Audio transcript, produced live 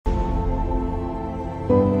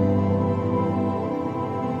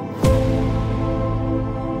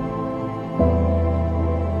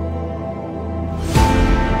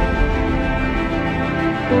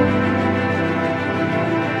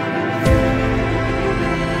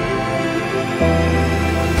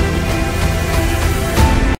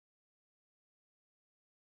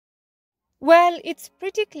Well, it's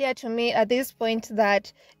pretty clear to me at this point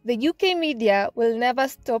that the UK media will never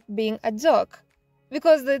stop being a joke,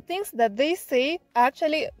 because the things that they say are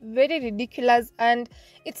actually very ridiculous and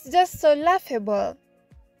it's just so laughable.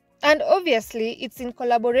 And obviously, it's in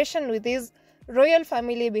collaboration with this royal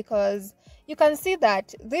family, because you can see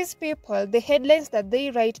that these people, the headlines that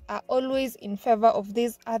they write are always in favor of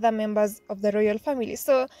these other members of the royal family.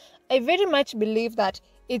 So I very much believe that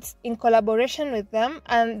it's in collaboration with them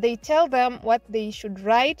and they tell them what they should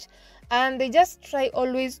write, and they just try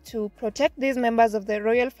always to protect these members of the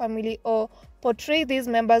royal family or portray these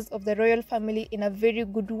members of the royal family in a very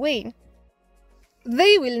good way.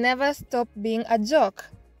 They will never stop being a joke.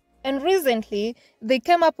 And recently, they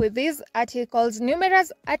came up with these articles,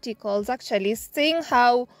 numerous articles actually, saying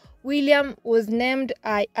how William was named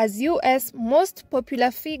as US most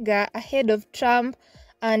popular figure ahead of Trump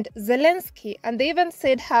and Zelensky. And they even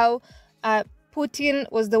said how Putin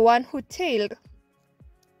was the one who tailed.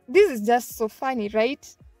 This is just so funny,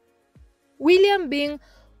 right? William being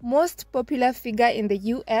most popular figure in the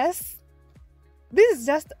US. This is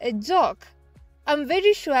just a joke. I'm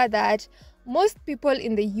very sure that most people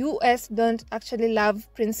in the US don't actually love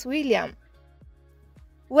Prince William.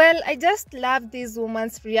 Well, I just love this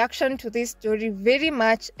woman's reaction to this story very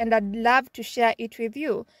much, and I'd love to share it with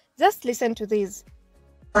you. Just listen to this.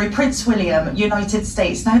 Prince William, United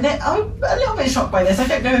States. Now, I'm a little bit shocked by this. I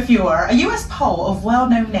don't know if you are. A US poll of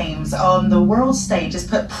well-known names on the world stage has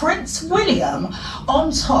put Prince William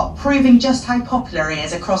on top, proving just how popular he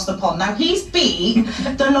is across the pond. Now, he's beat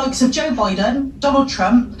the likes of Joe Biden, Donald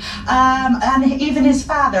Trump, and even his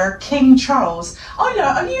father, King Charles.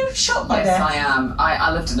 Are you shocked by this? Yes, I am. I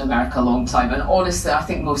lived in America a long time, and honestly, I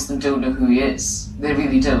think most of them don't know who he is. They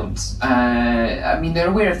really don't. I mean, they're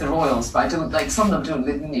aware of the royals, but some of them don't.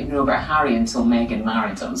 They didn't even know about Harry until Meghan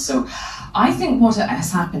married him. So I think what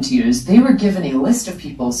has happened here is they were given a list of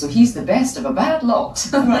people, so he's the best of a bad lot.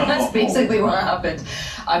 That's basically what happened.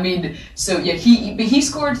 I mean, so yeah, he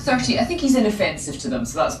scored 30. I think he's inoffensive to them,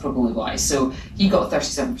 so that's probably why. So he got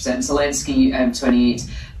 37%, Zelensky 28%.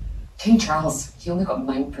 King Charles, he only got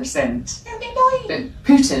 9%. But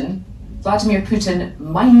Vladimir Putin,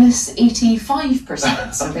 minus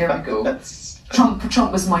 85%. So there we go.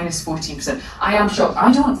 Trump was minus 14%. I am shocked.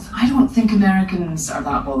 I don't think Americans are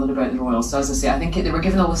that bothered about the royals. So as I say, I think they were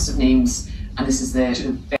given a list of names, and this is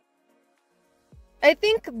the. I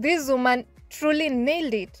think this woman truly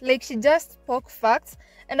nailed it. Like, she just spoke facts,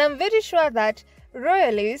 and I'm very sure that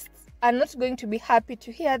royalists are not going to be happy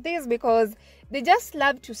to hear this, because they just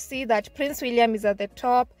love to see that Prince William is at the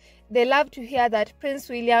top. They love to hear that Prince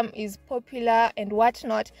William is popular and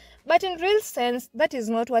whatnot. But in real sense, that is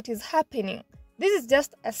not what is happening. This is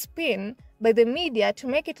just a spin by the media to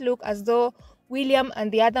make it look as though William and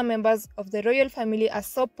the other members of the royal family are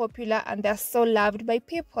so popular and they're so loved by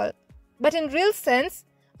people. But in real sense,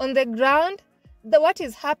 on the ground, what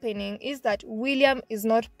is happening is that William is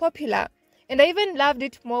not popular. And I even loved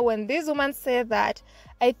it more when this woman said that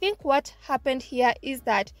I think what happened here is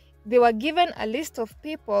that they were given a list of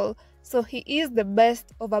people, so he is the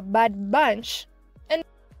best of a bad bunch.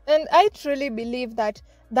 And I truly believe that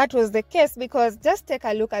that was the case, because just take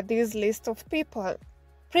a look at this list of people.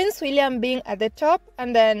 Prince William being at the top,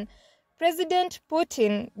 and then President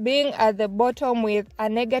Putin being at the bottom with a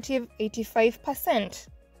negative 85%.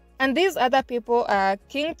 And these other people are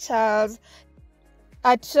King Charles,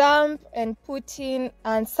 Trump and Putin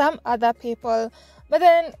and some other people. But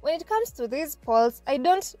then when it comes to these polls, I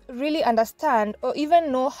don't really understand or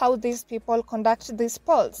even know how these people conduct these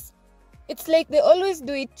polls. It's like they always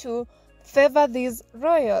do it to favor these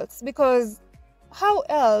royals, because how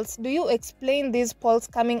else do you explain these polls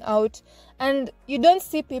coming out and you don't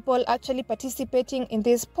see people actually participating in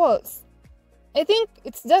these polls? I think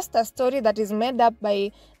it's just a story that is made up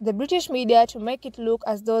by the British media to make it look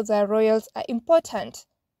as though the royals are important.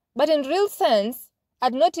 But in real sense,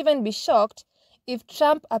 I'd not even be shocked if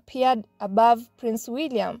Trump appeared above Prince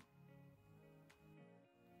William.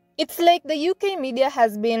 It's like the UK media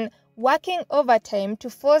has been working overtime to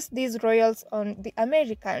force these royals on the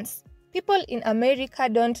Americans. People in America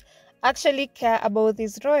don't actually care about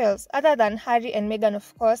these royals, other than Harry and Meghan,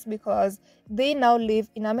 of course, because they now live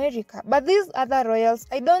in America. But these other royals,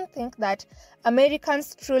 I don't think that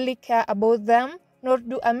Americans truly care about them, nor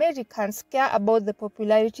do Americans care about the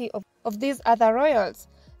popularity of these other royals.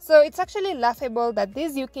 So it's actually laughable that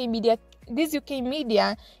this UK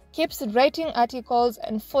media keeps writing articles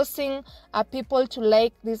and forcing people to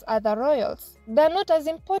like these other royals. They're not as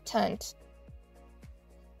important.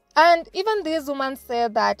 And even this woman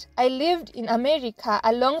said that I lived in America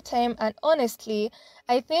a long time, and honestly,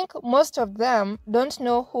 I think most of them don't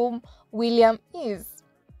know whom William is.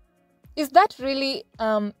 Is that really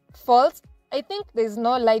false? I think there's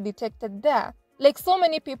no lie detected there. Like, so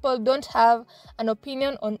many people don't have an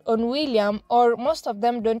opinion on William, or most of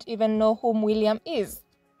them don't even know whom William is.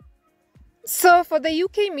 So for the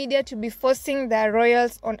UK media to be forcing their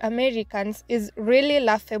royals on Americans is really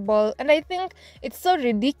laughable, and I think it's so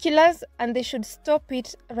ridiculous, and they should stop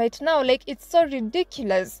it right now. Like, it's so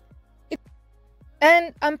ridiculous.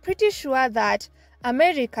 And I'm pretty sure that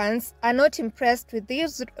Americans are not impressed with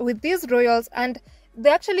these royals, and they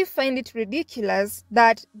actually find it ridiculous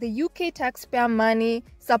that the UK taxpayer money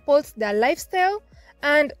supports their lifestyle,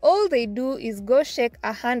 and all they do is go shake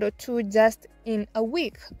a hand or two just in a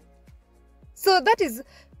week. So that is,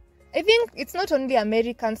 I think it's not only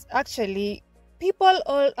Americans, actually, people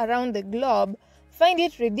all around the globe find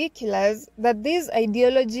it ridiculous that this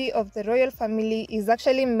ideology of the royal family is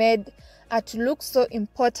actually made to look so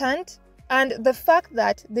important, and the fact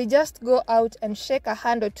that they just go out and shake a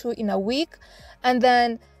hand or two in a week, and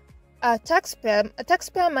then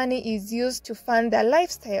taxpayer money is used to fund their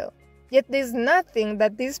lifestyle. Yet there's nothing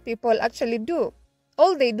that these people actually do.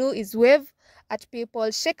 All they do is wave at people,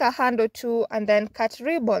 shake a hand or two, and then cut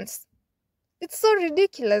ribbons. It's so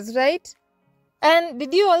ridiculous, right? And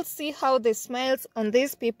did you all see how the smiles on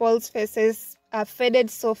these people's faces are faded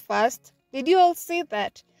so fast? Did you all see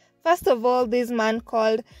that? First of all, this man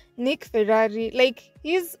called Nick Ferrari, like,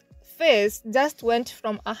 his face just went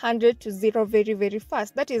from 100 to 0 very, very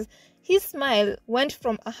fast. That is, his smile went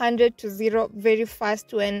from 100 to 0 very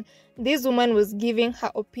fast when this woman was giving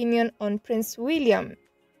her opinion on Prince William.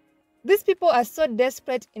 These people are so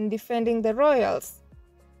desperate in defending the royals.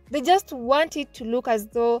 They just want it to look as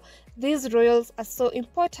though these royals are so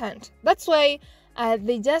important. That's why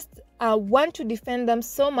they just want to defend them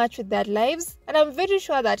so much with their lives. And I'm very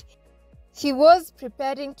sure that he was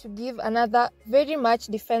preparing to give another very much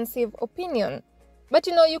defensive opinion. But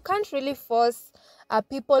you can't really force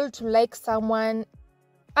people to like someone.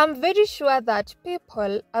 I'm very sure that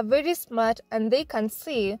people are very smart, and they can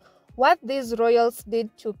see what these royals did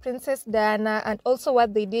to Princess Diana and also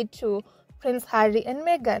what they did to Prince Harry and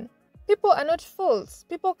Meghan. People are not fools.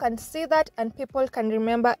 People can see that, and people can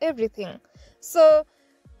remember everything. So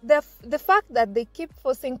the fact that they keep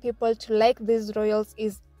forcing people to like these royals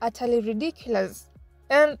is utterly ridiculous.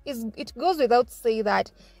 And it goes without saying that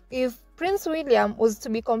if Prince William was to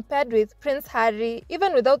be compared with Prince Harry,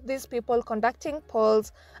 even without these people conducting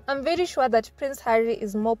polls, I'm very sure that Prince Harry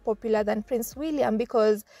is more popular than Prince William,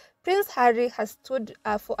 because Prince Harry has stood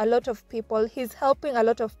for a lot of people. He's helping a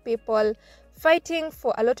lot of people, fighting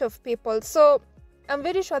for a lot of people. So I'm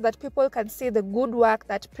very sure that people can see the good work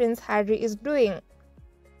that Prince Harry is doing.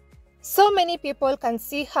 So many people can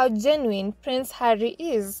see how genuine Prince Harry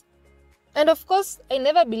is. And of course, I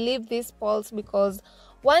never believe these polls, because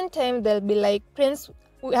one time they'll be like, Prince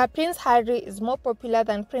Harry is more popular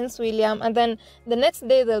than Prince William, and then the next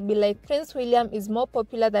day they'll be like, Prince William is more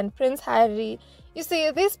popular than Prince Harry. You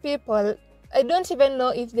see, these people, I don't even know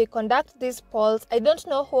if they conduct these polls. I don't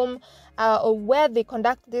know whom or where they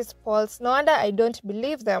conduct these polls. No wonder I don't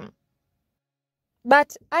believe them.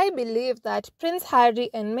 But I believe that Prince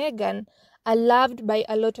Harry and Meghan are loved by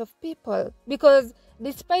a lot of people, because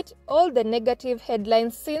despite all the negative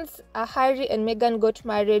headlines since Harry and Meghan got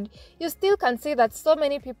married, you still can see that so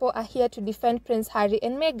many people are here to defend Prince Harry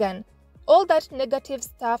and Meghan. All that negative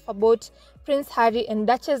stuff about Prince Harry and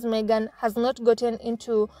Duchess Meghan has not gotten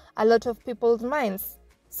into a lot of people's minds.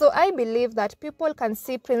 So I believe that people can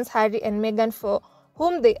see Prince Harry and Meghan for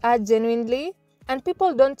whom they are genuinely, and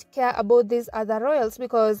people don't care about these other royals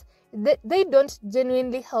because they don't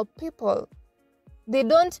genuinely help people. They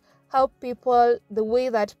don't help people the way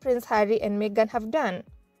that Prince Harry and Meghan have done.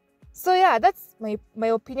 So yeah, that's my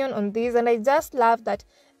opinion on this, and I just love that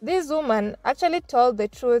this woman actually told the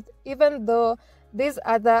truth, even though these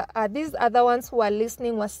other ones who are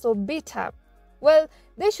listening were so bitter. Well,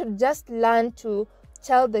 they should just learn to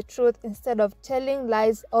tell the truth instead of telling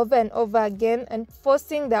lies over and over again and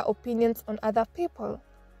forcing their opinions on other people.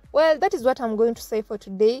 Well, that is what I'm going to say for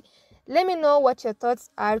today. Let me know what your thoughts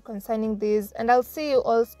are concerning this, and I'll see you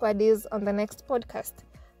all squaddies on the next podcast.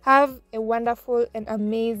 Have a wonderful and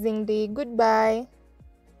amazing day. Goodbye.